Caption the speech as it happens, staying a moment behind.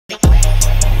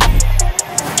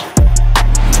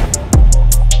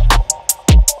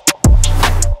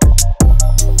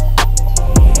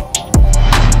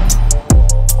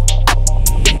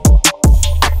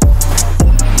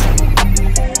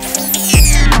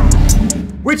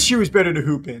Which shoe is better to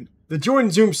hoop in? The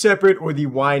Jordan Zoom Separate or the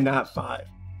Why Not 5?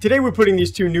 Today we're putting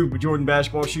these two new Jordan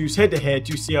basketball shoes head to head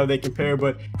to see how they compare,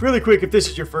 but really quick, if this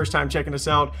is your first time checking us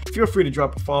out, feel free to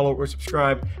drop a follow or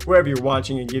subscribe wherever you're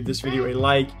watching and give this video a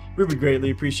like. We would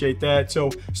greatly appreciate that. So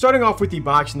starting off with the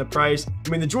box and the price, I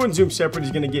mean the Jordan Zoom Separate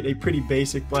is going to get a pretty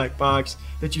basic black box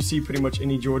that you see pretty much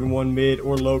any Jordan 1 mid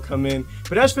or low come in.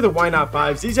 But as for the Why Not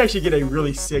 5s, these actually get a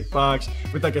really sick box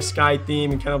with like a sky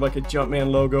theme and kind of like a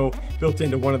Jumpman logo built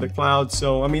into one of the clouds.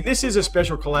 So I mean this is a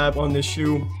special collab on this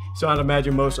shoe. So I'd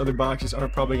imagine most other boxes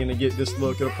aren't probably going to get this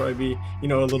look. It'll probably be, you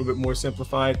know, a little bit more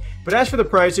simplified. But as for the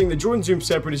pricing, the Jordan Zoom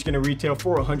Separate is going to retail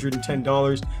for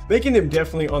 $110, making them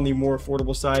definitely on the more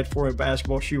affordable side for a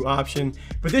basketball shoe option.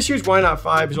 But this year's Why Not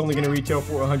 5 is only going to retail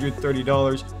for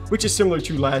 $130, which is similar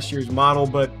to last year's model.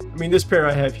 But I mean, this pair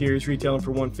I have here is retailing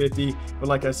for $150. But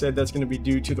like I said, that's going to be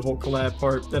due to the whole collab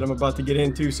part that I'm about to get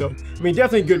into. So I mean,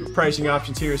 definitely good pricing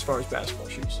options here as far as basketball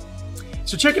shoes.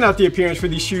 So checking out the appearance for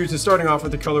these shoes and starting off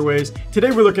with the colorways,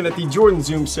 today we're looking at the Jordan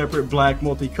Zoom Separate Black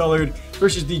Multicolored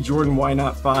versus the Jordan Why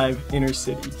Not 5 Inner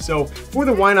City. So for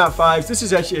the Why Not 5s, this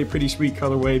is actually a pretty sweet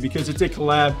colorway because it's a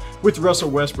collab with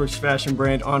Russell Westbrook's fashion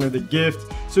brand Honor the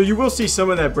Gift. So you will see some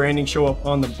of that branding show up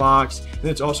on the box, and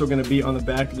it's also going to be on the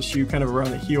back of the shoe, kind of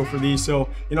around the heel for these. So,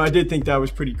 you know, I did think that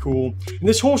was pretty cool. And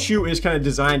this whole shoe is kind of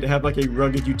designed to have like a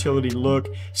rugged utility look,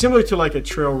 similar to like a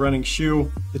trail running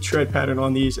shoe. The tread pattern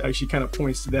on these actually kind of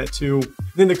points to that too.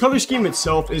 Then the color scheme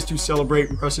itself is to celebrate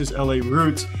Russ's LA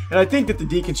roots, and I think that the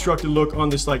deconstructed look on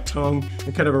this like tongue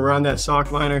and kind of around that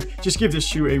sock liner just gives this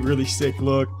shoe a really sick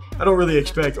look. I don't really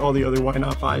expect all the other Why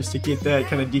Not 5s to get that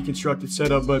kind of deconstructed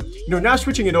setup, but you know, now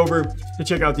switching it over to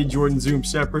check out the Jordan Zoom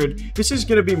Separate, this is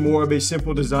going to be more of a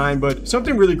simple design, but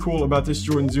something really cool about this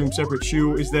Jordan Zoom Separate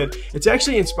shoe is that it's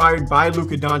actually inspired by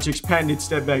Luka Doncic's patented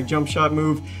step back jump shot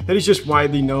move that he's just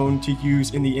widely known to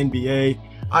use in the NBA.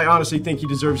 I honestly think he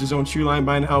deserves his own shoe line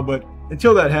by now, but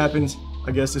until that happens,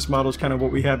 I guess this model is kind of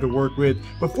what we have to work with.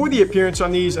 But for the appearance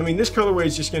on these, I mean, this colorway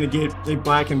is just going to get a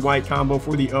black and white combo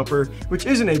for the upper, which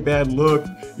isn't a bad look.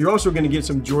 You're also going to get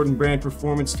some Jordan brand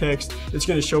performance text that's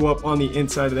going to show up on the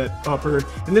inside of that upper.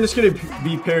 And then it's going to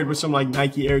be paired with some like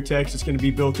Nike Air text that's going to be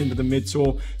built into the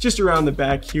midsole, just around the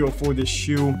back heel for this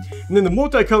shoe. And then the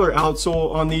multicolor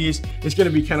outsole on these is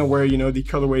going to be kind of where, you know, the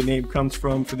colorway name comes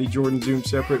from for the Jordan Zoom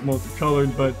Separate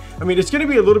multicolored. But I mean, it's going to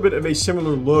be a little bit of a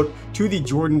similar look to the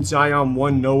Jordan Zion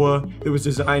 1 Noah that was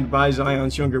designed by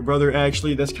Zion's younger brother.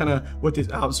 Actually, that's kind of what this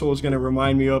outsole is going to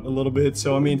remind me of a little bit.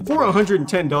 So I mean, for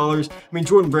 $110, I mean,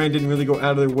 Jordan brand didn't really go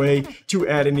out of their way to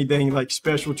add anything like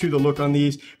special to the look on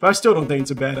these, but I still don't think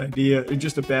it's a bad idea. It's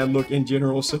just a bad look in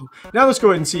general. So now let's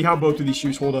go ahead and see how both of these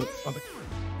shoes hold up on the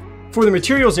For the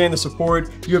materials and the support,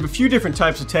 you have a few different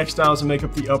types of textiles that make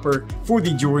up the upper for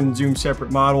the Jordan Zoom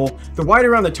Separate model. The white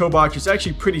around the toe box is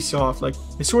actually pretty soft, like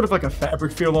it's sort of like a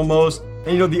fabric feel almost.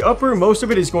 And you know, the upper, most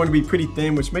of it is going to be pretty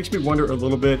thin, which makes me wonder a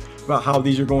little bit about how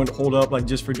these are going to hold up, like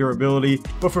just for durability.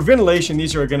 But for ventilation,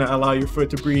 these are going to allow your foot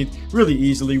to breathe really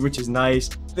easily, which is nice.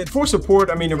 Then for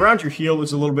support, I mean, around your heel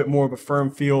is a little bit more of a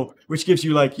firm feel, which gives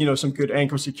you like, you know, some good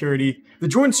ankle security. The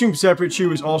Jordan Zoom Separate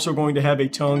shoe is also going to have a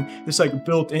tongue that's like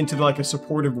built into like a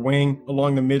supportive wing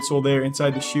along the midsole there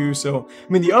inside the shoe. So,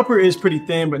 I mean, the upper is pretty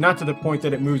thin, but not to the point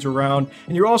that it moves around.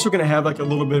 And you're also going to have like a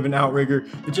little bit of an outrigger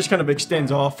that just kind of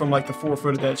extends off from like the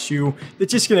forefoot of that shoe.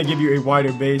 That's just going to give you a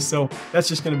wider base. So that's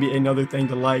just going to be another thing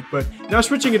to like. But now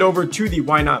switching it over to the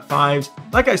Why Not 5s.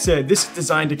 Like I said, this is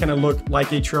designed to kind of look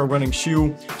like a trail running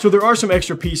shoe. So there are some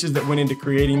extra pieces that went into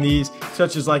creating these,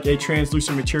 such as like a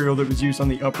translucent material that was used on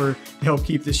the upper to help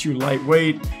keep this shoe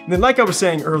lightweight. And then like I was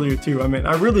saying earlier too, I mean,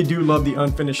 I really do love the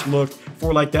unfinished look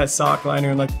for like that sock liner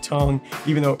and like the tongue,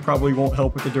 even though it probably won't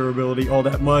help with the durability all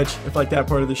that much if like that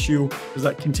part of the shoe is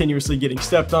like continuously getting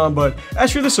stepped on. But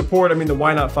as for the support, I mean, the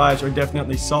Why Not 5s are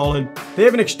definitely solid. They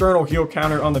have an external heel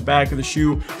counter on the back of the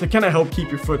shoe to kind of help keep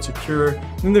your foot secure.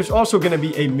 And there's also going to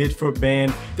be a midfoot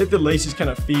band that the laces kind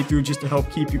of feed through just to help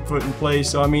keep your foot in place.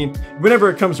 So I mean, whenever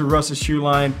it comes to Russ's shoe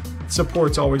line,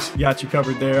 support's always got you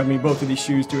covered there. I mean, both of these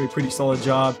shoes do a pretty solid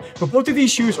job, but both of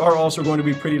these shoes are also going to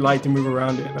be pretty light to move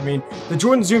around in. I mean, the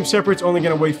Jordan Zoom Separate's only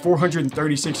going to weigh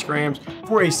 436 grams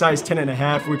for a size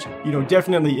 10.5, which, you know,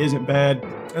 definitely isn't bad.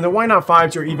 And the Why Not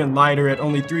 5s are even lighter at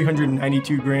only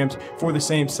 392 grams for the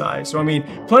same size. So I mean,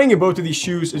 playing in both of these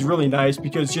shoes is really nice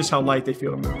because just how light they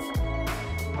feel to move.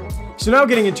 So now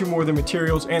getting into more of the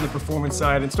materials and the performance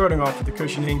side, and starting off with the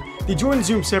cushioning, the Jordan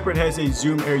Zoom Separate has a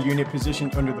Zoom Air unit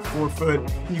positioned under the forefoot,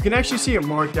 and you can actually see it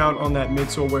marked out on that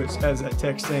midsole where it has that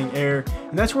text saying Air,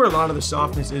 and that's where a lot of the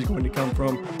softness is going to come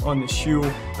from on the shoe.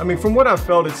 I mean, from what I've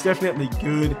felt, it's definitely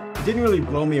good. It didn't really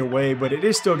blow me away, but it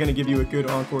is still going to give you a good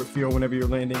on-court feel whenever you're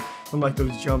landing on like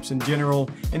those jumps in general.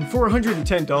 And for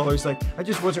 $110, like, I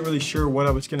just wasn't really sure what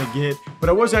I was going to get, but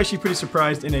I was actually pretty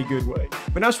surprised in a good way.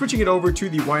 But now switching it over to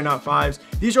the Why Not 5s,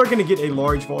 these are going to get a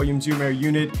large volume Zoom Air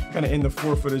unit kind of in the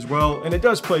forefoot as well, and it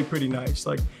does play pretty nice.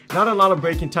 Like, not a lot of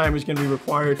breaking time is going to be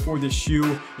required for this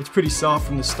shoe. It's pretty soft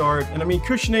from the start, and I mean,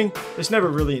 cushioning is never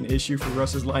really an issue for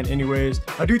Russ's line anyways.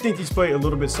 I do think these play a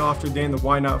little bit softer than the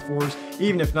Why Not 4s,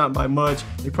 even if not by much.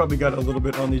 They probably got a little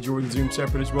bit on the Jordan Zoom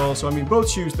Separate as well. So I mean, both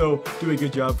shoes though do a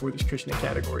good job for this cushioning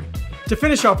category. To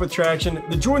finish off with traction,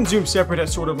 the Jordan Zoom Separate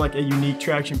has sort of like a unique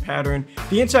traction pattern.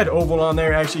 The inside oval on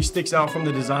there actually sticks out from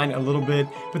the design a little bit,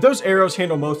 but those arrows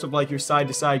handle most of like your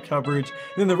side-to-side coverage,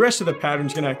 and then the rest of the pattern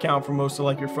is going to account for most of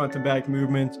like your front-to-back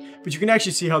movements. But you can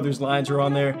actually see how those lines are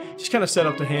on there, just kind of set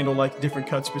up to handle like different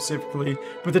cuts specifically.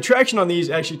 But the traction on these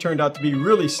actually turned out to be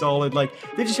really solid. Like,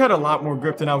 they just had a lot more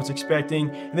grip than I was expecting,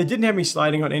 and they didn't have me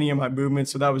sliding on any of my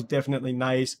movements, so that was definitely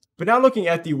nice. But now looking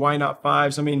at the Why Not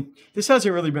 5s, I mean, this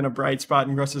hasn't really been a bright spot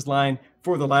in Russ's line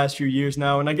for the last few years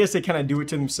now, and I guess they kind of do it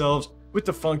to themselves with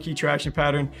the funky traction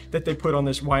pattern that they put on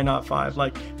this Why Not 5.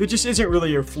 Like, there just isn't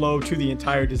really a flow to the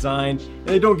entire design, and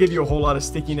they don't give you a whole lot of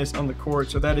stickiness on the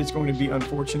court, so that is going to be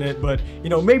unfortunate. But, you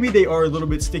know, maybe they are a little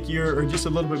bit stickier or just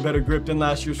a little bit better grip than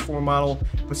last year's 4 model,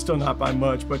 but still not by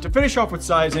much. But to finish off with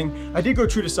sizing, I did go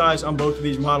true to size on both of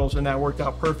these models, and that worked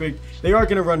out perfect. They are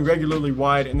going to run regularly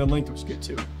wide, and the length was good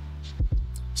too.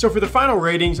 So for the final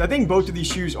ratings, I think both of these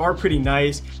shoes are pretty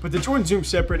nice, but the Jordan Zoom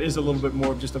Separate is a little bit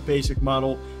more of just a basic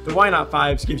model. The Why Not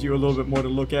 5s gives you a little bit more to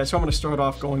look at, so I'm going to start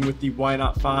off going with the Why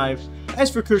Not 5.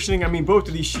 As for cushioning, I mean, both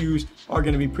of these shoes are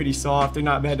going to be pretty soft. They're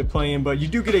not bad to play in, but you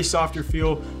do get a softer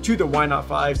feel to the Why Not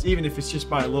 5s, even if it's just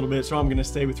by a little bit, so I'm going to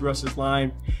stay with Russ's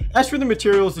line. As for the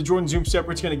materials, the Jordan Zoom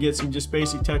Separate's going to get some just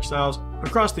basic textiles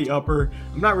across the upper.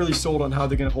 I'm not really sold on how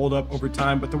they're going to hold up over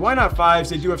time, but the Why Not 5s,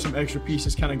 they do have some extra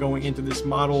pieces kind of going into this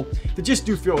model that just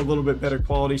do feel a little bit better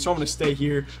quality, so I'm going to stay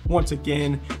here once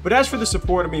again. But as for the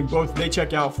support, I mean, they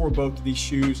check out for both of these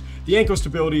shoes. The ankle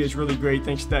stability is really great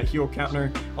thanks to that heel counter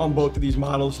on both of these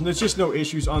models, and there's just no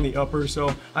issues on the upper,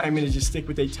 so I'm going to just stick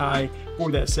with a tie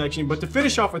for that section. But to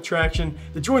finish off with traction,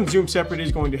 the Jordan Zoom Separate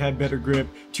is going to have better grip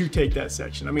to take that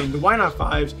section. I mean, the Why Not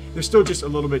 5s, they're still just a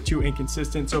little bit too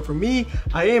inconsistent, so for me,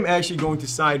 I am actually going to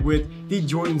side with the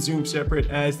Jordan Zoom Separate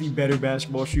as the better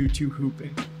basketball shoe to hoop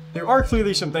in. There are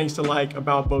clearly some things to like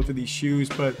about both of these shoes,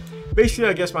 but basically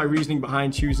I guess my reasoning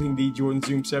behind choosing the Jordan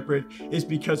Zoom Separate is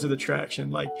because of the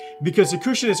traction. Like, because the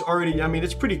cushion is already, I mean,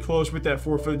 it's pretty close with that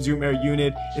 4-foot Zoom Air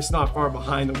unit. It's not far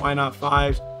behind the Why Not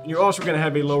 5s. And you're also going to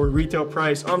have a lower retail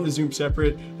price on the Zoom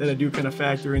Separate that I do kind of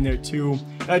factor in there too.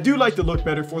 And I do like the look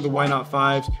better for the Why Not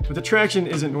 5s, but the traction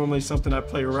isn't normally something I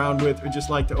play around with or just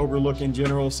like to overlook in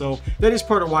general. So that is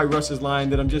part of why Russ's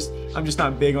line that I'm just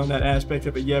not big on that aspect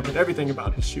of it yet, but everything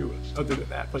about his shoe other than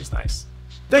that plays nice.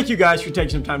 Thank you guys for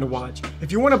taking some time to watch.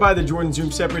 If you want to buy the Jordan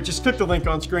Zoom Separate, just click the link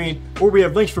on screen, or we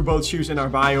have links for both shoes in our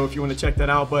bio if you want to check that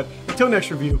out. But until next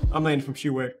review, I'm Landon from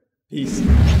Shoeware. Peace.